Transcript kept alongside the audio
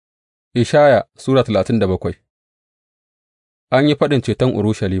Ishaya Sura 37. An yi faɗin ceton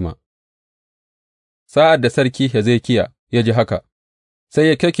Urushalima. Sa'ad da Sarki Hezekiya ya ji haka, sai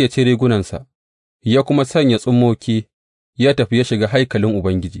ya kyakkece rigunansa, ya kuma sanya tsummoki, ya tafi ya shiga haikalin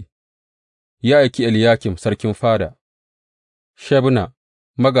Ubangiji, ya aiki Eliyakim sarkin fada, Shebna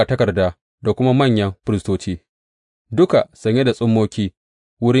magatakarda da kuma manyan firistoci, duka sanye da tsummoki,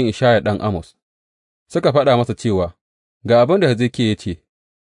 wurin Ishaya ɗan Amoz, suka faɗa masa cewa, Ga abin da Hezekiya ya ce,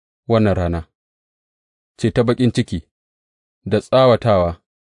 wannan rana ce ta baƙin ciki, da tsawatawa,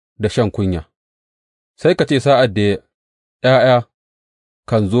 da shan kunya, sai ka ce sa'ad da ’ya'ya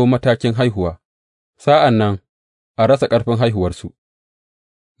kan zo matakin haihuwa, sa'an nan a rasa ƙarfin haihuwarsu.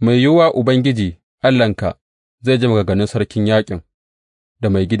 Mai yiwuwa Ubangiji Allahnka zai ji maganganun sarkin yaƙin da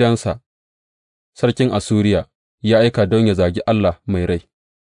maigidansa, sarkin Assuriya, ya aika don yă zagi Allah mai rai,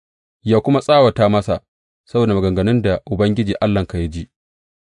 ya kuma tsawata masa saboda maganganun da Ubangiji Allahnka ya ji.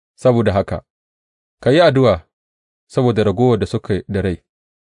 Saboda haka, ka yi addu'a saboda ragowar da suke da rai.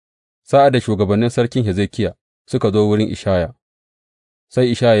 Sa'ad da shugabannin sarkin Hezekiya suka zo wurin Ishaya,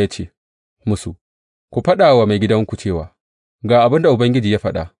 sai Ishaya ya ce musu, Ku faɗa wa maigidanku cewa, Ga abin da Ubangiji ya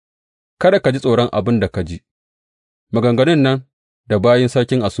faɗa, kada ka ji tsoron abin da ka ji, maganganun nan da bayin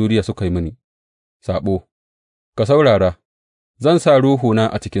sarkin Assuriya suka yi mini saɓo, ka saurara, zan sa ruhuna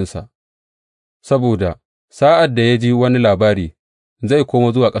a cikinsa, saboda sa'ad da ya ji wani labari zai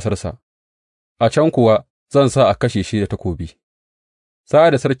komo zuwa ƙasarsa, a can kuwa zan sa a kashe shi da takobi.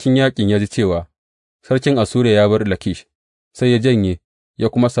 Sa'ad da sarkin yaƙin ya ji cewa sarkin Assuriya ya bar Lakish, sai ya janye ya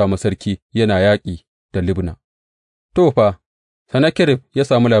kuma sami sarki yana yaƙi da Libna. To, fa, Sennakerib ya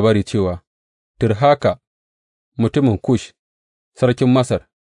sami labari cewa Tirhaka mutumin Kush, sarkin Masar,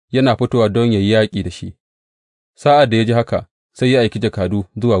 yana fitowa don yă yi yaƙi da shi. Sa'ad da ya ji haka, sai ya aiki jakadu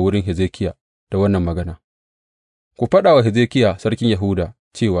zuwa wurin Hezekiya da wannan magana, Ku faɗa wa Hezekiya sarkin Yahuda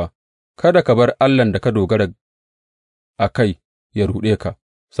cewa, Kada ka bar Allahn da ka dogara a kai ya ruɗe ka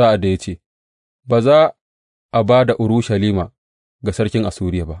sa'ad da ya ce, Ba za a ba da Urushalima ga sarkin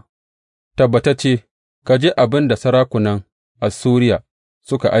Assuriya ba. Tabbatacce, ka ji abin da sarakunan Assuriya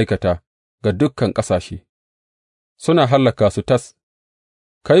suka aikata ga dukan ƙasashe, suna hallaka su tas,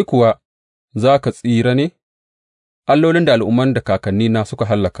 kai kuwa za ka tsira ne? Allolin da al'umman da kakannina suka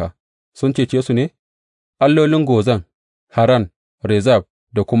hallaka sun cece su ne? Allolin Gozan, Haran, Rezab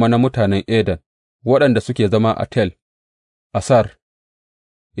da kuma na mutanen Eden, waɗanda suke zama a Tel Assar,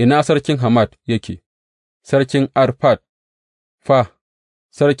 ina sarkin Hamat yake, sarkin Arfad fa,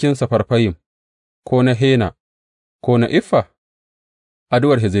 sarkin Sefarfayim, ko na Hena, ko na Iffa?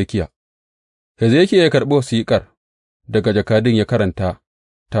 Addu'ar Hezekiya. Hezekiya ya karɓi wasiƙar daga jakadun ya karanta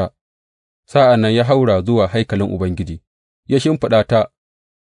ta, sa'an nan ya haura zuwa haikalin Ubangiji, ya shimfiɗa ta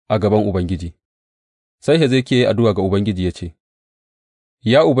a gaban Ubangiji. Sai Hezekiya ya yi addu'a ga Ubangiji ya ce,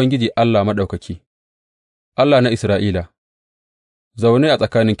 Ya Ubangiji Allah Maɗaukaki, Allah na Isra'ila, zaune a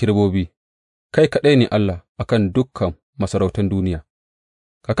tsakanin kerubobi, kai kaɗai ne Allah a kan dukan masarautan duniya.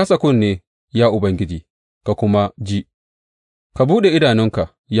 Ka kasa kunne, ya Ubangiji, ka kuma ji, ka buɗe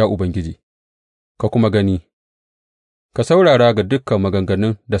idanunka, ya Ubangiji, ka kuma gani, ka saurara ga dukan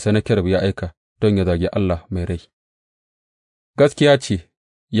maganganun da Sennakerib ya aika don yă zagi Allah mai rai. Gaskiya ce,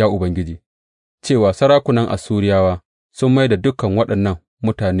 ya Ubangiji, cewa sarakunan Assuriyawa sun mai da dukan waɗannan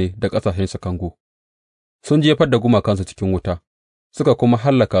mutane da ƙasashensu kango, sun jefar da gumakansu cikin wuta, suka kuma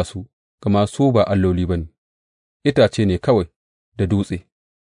hallaka su, gama su ba alloli ba ne, itace ne kawai da dutse,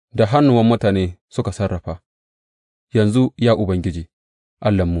 da hannuwan mutane suka sarrafa. Yanzu, ya Ubangiji,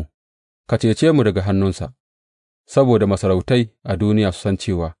 Allahnmu, ka cece mu daga hannunsa, saboda masarautai a duniya su san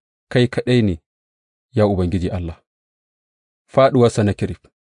cewa kai kaɗai ne, ya Ubangiji Allah. Fāɗuwar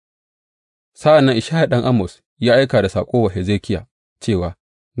Sennakerib. Sa'an nan Ishaya ɗan Amoz ya aika da saƙo wa Hezekiya cewa,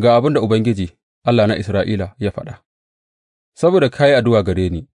 Ga abin da Ubangiji, Allah na Isra'ila ya faɗa, Saboda ka yi addu'a gare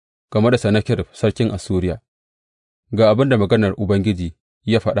ni game da Sennakerib sarkin Assuriya, ga abin da maganar Ubangiji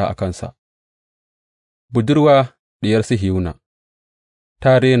ya faɗa a kansa, Budurwa Diyar Sihiyona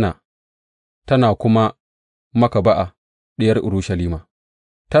ta rena tana kuma maka ba'a, Diyar Urushalima,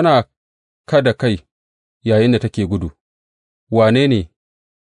 tana kada kai yayinda take gudu, wane ne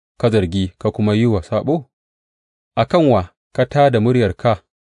ka zargi ka kuma yi wa saɓo? A kan wa ka tā da muryarka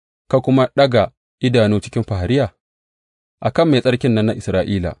ka kuma ɗaga idanu cikin fariya? A kan Mai Tsarkin nan na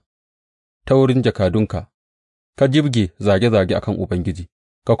Isra'ila, ta wurin jakadunka, ka jibge zage zage a kan Ubangiji,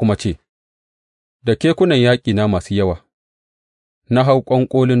 ka kuma ce, Da kekunan yaƙina masu yawa, na hau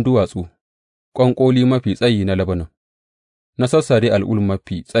ƙwanƙolin duwatsu, ƙwanƙoli mafi tsayi na Lebanon, na sassare al'ul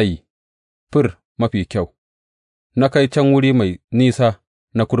mafi tsayi, fir mafi kyau, na kai can wuri mai nisa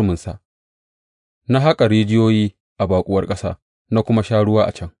na kurminsa, na haƙa rijiyoyi a baƙuwar ƙasa, na kuma sha ruwa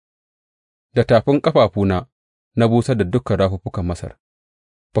a can. da tafin ƙafafuna na busar da dukan rafuffukan Masar.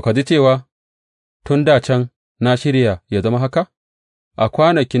 Ba ka ji cewa tun dā can na shirya ya zama haka? A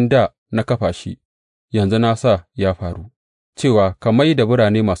kwanakin dā na kafa shi, yanzu na sa ya faru, cewa ka mai da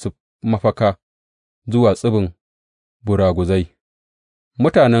birane masu mafaka zuwa tsibin buraguzai.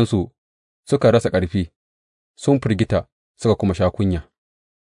 Mutanensu suka rasa ƙarfi, sun firgita suka kuma sha kunya,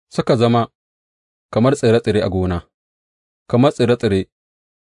 suka zama kamar tsire-tsire a gona, kamar tsire-tsire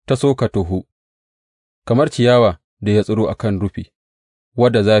ta soka tohu, kamar ciyawa da ya tsiro a kan rufi,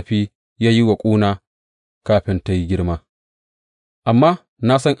 wadda zafi ya yi wa ƙuna kafin ta yi girma. Amma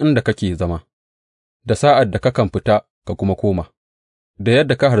na san inda kake zama, da sa'ad da kakan fita ka kuma koma, da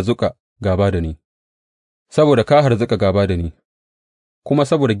yadda ka harzuƙa gāba da ni, saboda ka harzuƙa gāba da ni, kuma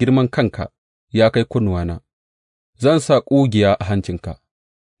saboda girman kanka ya kai kunnuwana, zan sa ƙugiya a hancinka,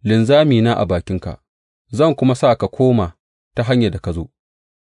 linzamina a bakinka, zan kuma sa ka koma ta hanyar da ka zo.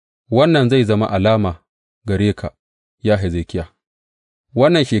 Wannan zai zama alama gare ka, ya Hezekiya.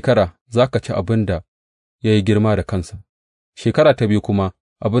 Wannan shekara za ka ci abin da ya yi girma da kansa, shekara ta biyu kuma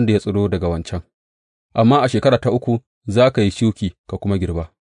abin da ya tsiro daga wancan, amma a shekara ta uku za ka yi shuki ka kuma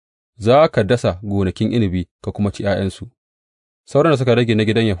girba, za ka dasa gonakin inabi ka kuma ci ’ya'yansu, sauran da suka rage na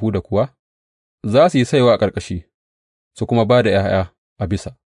gidan Yahuda kuwa za su yi saiwa a ƙarƙashi, su kuma ba da ’ya'ya a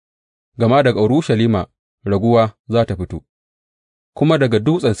bisa, gama daga Urushalima raguwa za tă fito, kuma daga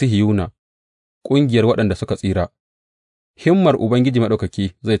Dutsen Sihiyona ƙungiyar waɗanda suka tsira. Himmar Ubangiji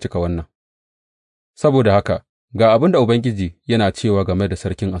Maɗaukaki zai cika wannan. Saboda haka ga abin da Ubangiji yana cewa game da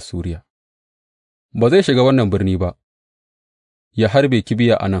sarkin Assuriya, ba zai shiga wannan birni ba, ya harbe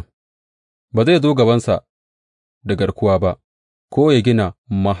kibiya a nan, ba zai zo gabansa da garkuwa ba, ko ya gina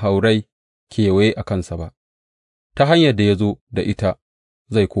mahaurai kewaye a kansa ba, ta hanyar da ya zo da ita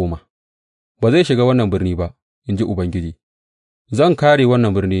zai koma, ba zai shiga wannan birni ba, in ji Ubangiji. Zan kāre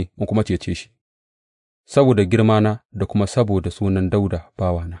wannan birni in kuma cece shi, saboda girmana da kuma saboda sunan Dawuda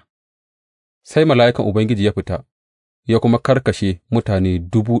bawana. Sai mala'ikan Ubangiji ya fita, ya kuma karkashe mutane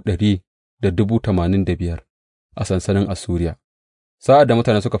 185,000 a sansanin Assuriya. Sa'ad da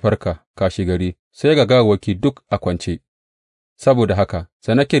mutane suka farka kashegari, sai ga gawawwaki duk a kwance. Saboda haka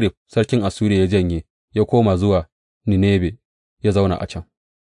Sennakerib sarkin Assuriya ya janye, ya koma zuwa Ninebe, ya zauna a can.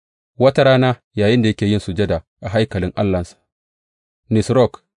 Wata rana yayinda yake yin sujada a haikalin allahnsa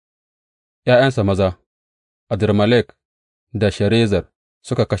Nisrok, ’ya'yansa maza, Adrammelek da Sharezer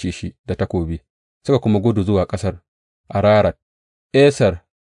suka kashe shi da takobi, suka kuma gudu zuwa ƙasar Ararat. Esar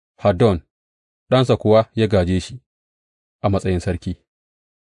Haddon ɗansa kuwa ya gāje shi a matsayin sarki.